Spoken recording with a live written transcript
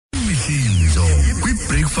Imihlinzo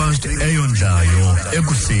kwi-breakfast eyondlayo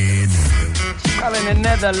ekuseni. Kale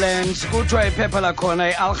Netherlands kuthiwa iphepha lakhona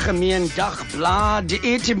i-Algemeen Dagblad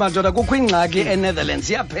ithi madoda kukho ingxaki eNetherlands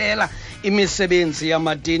yaphela imisebenzi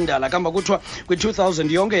yamadindala kamba kuthiwa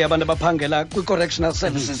kwi-2000 yonke yabantu abaphangela kwi-correctional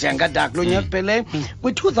services yangadak lo nyaka pheleyo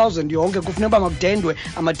kwi-2000 yonke kufuneka makudendwe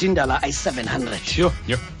amadindala ayi-700.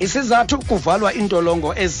 Isizathu kuvalwa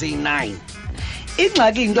iintolongo eziyi-9.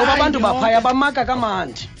 Ingxaki into abantu baphaya bamaka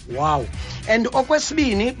kamandi. Wow. And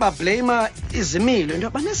okwesibini bablame izimilo into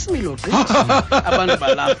banesimilo gqithi abantu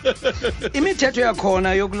balapha. Imithetho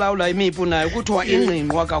yakhona yokulawula imipu nayo kuthiwa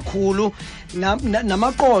ingqingqwa kakhulu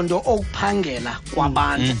namaqondo okuphangela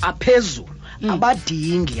kwabantu aphezulu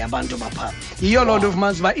abadingi abantu bapha. Yiyo loo nto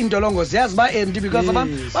ufumanisa uba iintolongo ziyazi ba empty because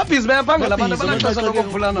abantu babhizi bayaphangela abantu abanaxesha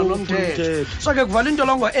lokuvulana nomthetho. So ke kuvala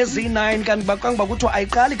iintolongo eziyi-9 kanti baqanga kuthiwa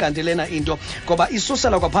ayiqali kanti lena into ngoba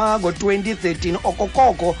isusela kwaphaa ngo-2013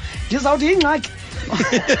 okokoko ndizawuthi yingxaki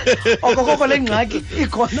okokoko le ngxaki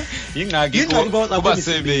ikhona ingxaki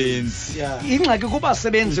kubasebenzi ingxaki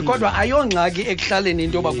kubasebenzi kodwa ayongxaki ekuhlaleni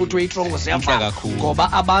into yoba kuthiwe iitrongo ziyavala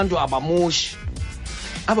ngoba abantu abamoshi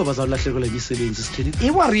aba bazawulahlekelwa imisebenzi sithini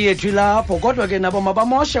iwari yethu ilapho kodwa ke nabo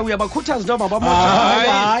mabamoshe uyabakhuthaza into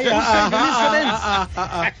mabamoshe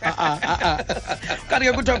kanti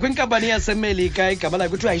ke kuthiwa kwinkampani yasemelika igama layo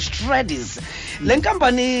kuthiwa yi-Stratis. Le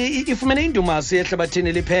nkampani ifumene indumasi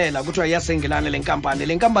ehlabathini liphela kuthiwa yasengilane le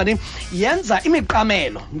nkampani yenza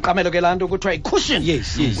imiqamelo ke laa nto kuthiwa yi-cushion.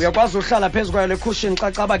 Yes. Uyakwazi uhlala phezu kwayo le cushion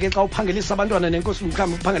xaxaba ke xa uphangelisa abantwana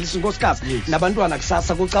uphangelisa inkosikazi nabantwana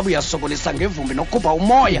kusasa kucaba uyasokolisa ngevumbi nokukhupha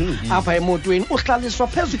umoya apha emotweni uhlaliswa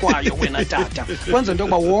phezu kwayo wena tata kwenza into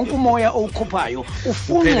yokuba wonke umoya owukhuphayo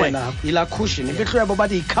ufunxwe yilaa cushion. Imfihlo yabo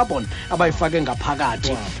bathi yi-carbon abayifake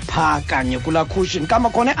ngaphakathi phaa kanye kulaa cushion kama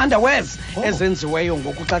khona i-underwears ezenziweyo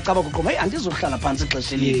ngokuxaxaba kuqoma heyi andizohlala phantsi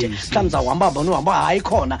ixesha elide mhlawumbi zawuhamba nohamba hayi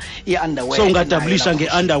khona i-underwear. So ungadablisha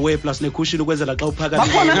nge-underwear plus ne-cushion ukwenzela xa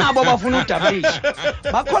uphakathi bakhona abo bafuna udablisha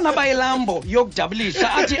bakhona bayilambo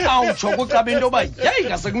yokudablisha athi awutsho kucaba into yoba yeyi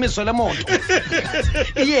ngase kumiswe le moto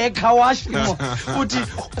iye ekhawashi uthi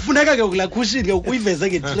kufuneka ke kulaa cushion ke ukuyiveze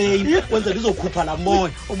ngetrain kwenzela izokhupha laa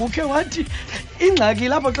moya ubukhe wathi ingxaki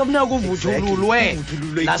lapho xa funeka kuvuthululwe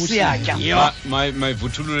lasiyatya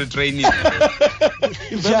mayivuthulule training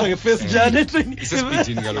ivezwa nge-first njani etrain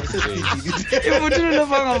isesibhidini kaloku train ivuthulule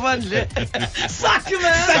pangaphandle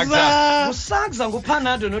usakza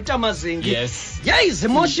nguPhanado noTamazingi yeyi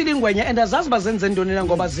zimoshile ingwenya and azazi bazenze ntoni na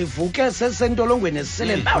ngoba zivuke sesentolongweni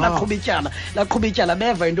zisele laqhuba ityala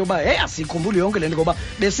beva into yoba heyi asiyikhumbuli yonke le nto ngoba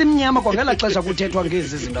besimnyama kwangela xesha kuthethwa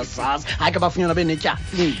ngezi zinto sizazi hayi ke bafunyanwa benetyala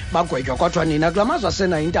bagwetywa kwathiwa nina kula mazwe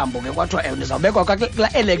asenayo intambo ke kwathiwa nizawubekwa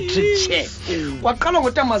kula electric chair. Kwaqalwa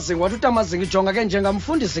nguTamazingi wathi uTamazingi jonga ke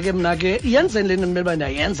njengamfundisi ke mna ke yenzeni le nto ndimele uba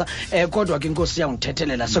ndayenza kodwa ke inkosi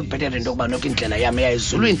yandithethelela sekubhetere into yokuba noko indlela yam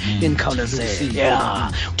eyayizulwini indikhawulezele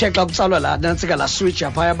uthe xa kutsalwa laa nantsika laa switch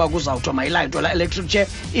yaphaya uba kuzawuthiwa mayilayitwa laa electric chair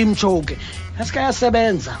imtshoke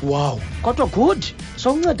asikayasebenza. Wow. Kodwa good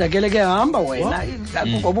sowuncedakele ke hamba wena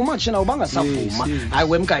ngoba umatshina ubangasavuma hayi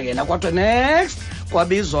wemka yena kwathiwa next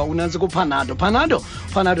kwabizwa unantsi kuPhanado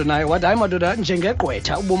naye wathi hayi madoda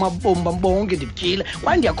njengegqwetha ubomi bonke ndibutyile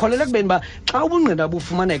kwaye ndiyakholela ekubeni uba xa ubungqina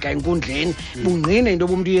bufumaneka enkundleni bungqine into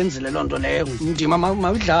obumntu uyenzile loo nto leyo ndima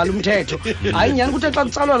mawudlala umthetho hayi nyani kuthe xa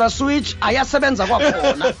kutsalwa laa switch ayasebenza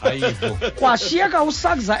kwakhona kwashiyeka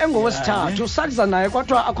usakza engowesithathu usakza naye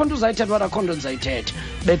kwathiwa akho nto uzayithetha wathi akho nto ndizayithetha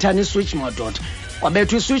bethani iswitch madoda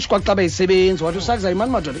kwabethwa iswitch kwaxa beyisebenzi wathi usakza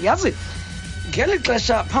yimani madoda yazi ngeli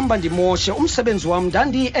xesha phamba ndimoshe umsebenzi wam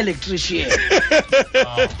ndandiyi-electrician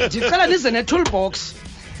ndicela nize ne-toolbox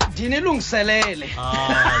ndinilungiselele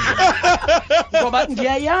ngoba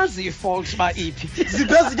ndiyayazi i-fault uba iphi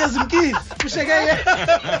ziphezike zimkile ushekeye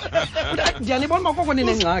ndiyanibona uba koko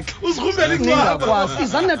ninengxaki uzirhumbela ningakwazi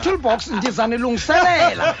izani ne-toolbox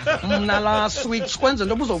ndizanilungiselela mna laa switch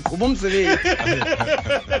kwenzela into buzawuqhuba umsebenzi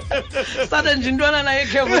sade nje intwana naye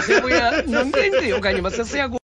ekhevo sibuya nomnqinqi okanye basesiya